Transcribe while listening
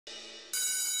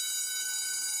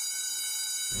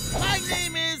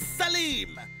name is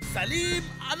Salim. Salim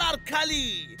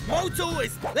Anarkali. Motu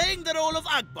is playing the role of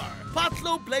Akbar.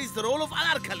 Patlu plays the role of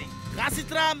Anarkali.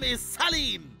 Kasitram is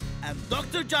Salim. And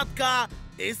Dr. Jatka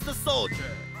is the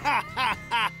soldier.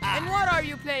 And what are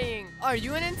you playing? Are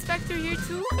you an inspector here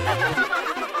too?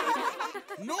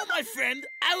 No, my friend.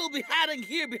 I will be hiding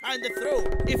here behind the throne.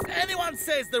 If anyone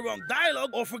says the wrong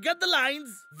dialogue or forget the lines,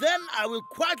 then I will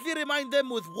quietly remind them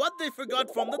with what they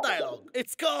forgot from the dialogue.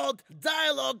 It's called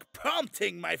dialogue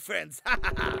prompting, my friends.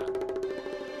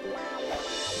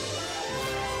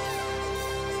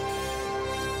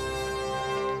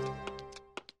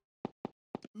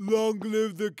 Long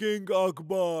live the King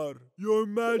Akbar. Your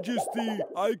Majesty,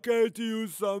 I care to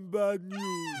use some bad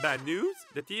news. Bad news?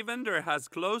 The tea vendor has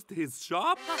closed his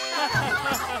shop?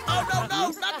 Oh,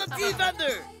 no, not the tea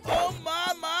vendor. Oh,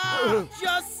 Mama,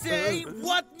 just say,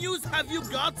 what news have you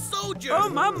got, soldier? Oh,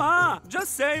 Mama,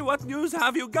 just say, what news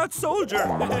have you got, soldier?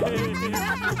 Believe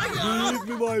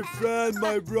me, my friend,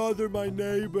 my brother, my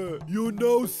neighbor. You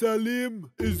know Salim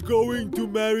is going to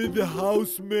marry the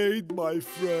housemaid, my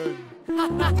friend.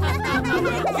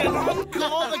 Cannot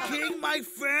call the king my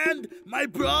friend, my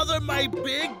brother, my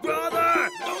big brother.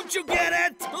 Don't you get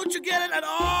it? Don't you get it at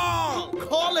all?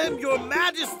 Call him your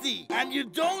majesty. And you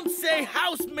don't say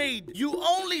housemaid. You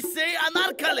only say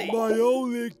Anarkali. My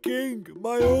only king,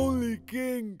 my only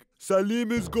king.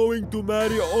 Salim is going to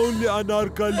marry only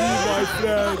Anarkali, my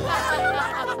friend.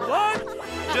 What?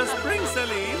 Just bring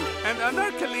Salim and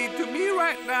Anarkali to me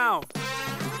right now.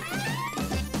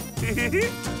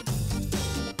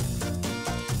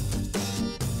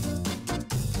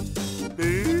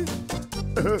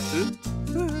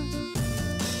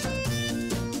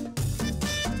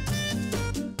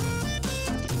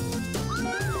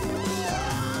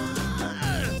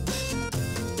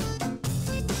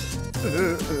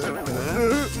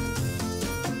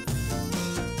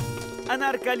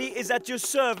 Anarkali is at your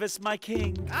service, my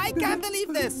king. I can't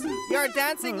believe this. You're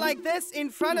dancing like this in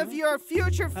front of your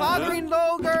future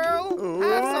father-in-law, girl.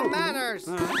 Have some manners.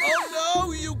 Oh,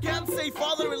 no, you can't say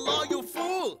father-in-law, you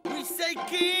fool. We say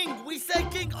king. We say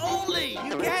king only.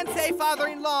 You can't say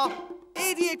father-in-law.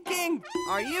 Idiot king.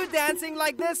 Are you dancing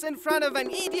like this in front of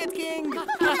an idiot king?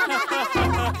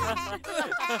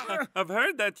 I've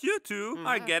heard that you two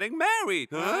are getting married.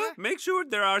 Huh? Make sure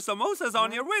there are samosas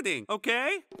on your wedding,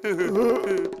 okay?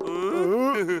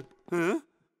 The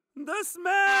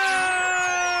smell!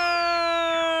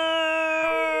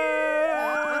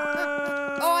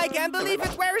 Oh, I can't believe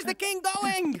it. Where is the king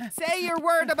going? Say your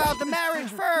word about the marriage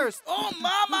first. Oh,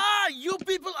 Mama! You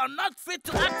people are not fit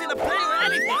to act in a play or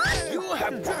anything. You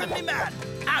have driven me mad.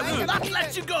 I will not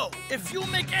let you go. If you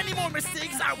make any more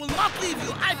mistakes, I will not leave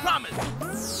you. I promise.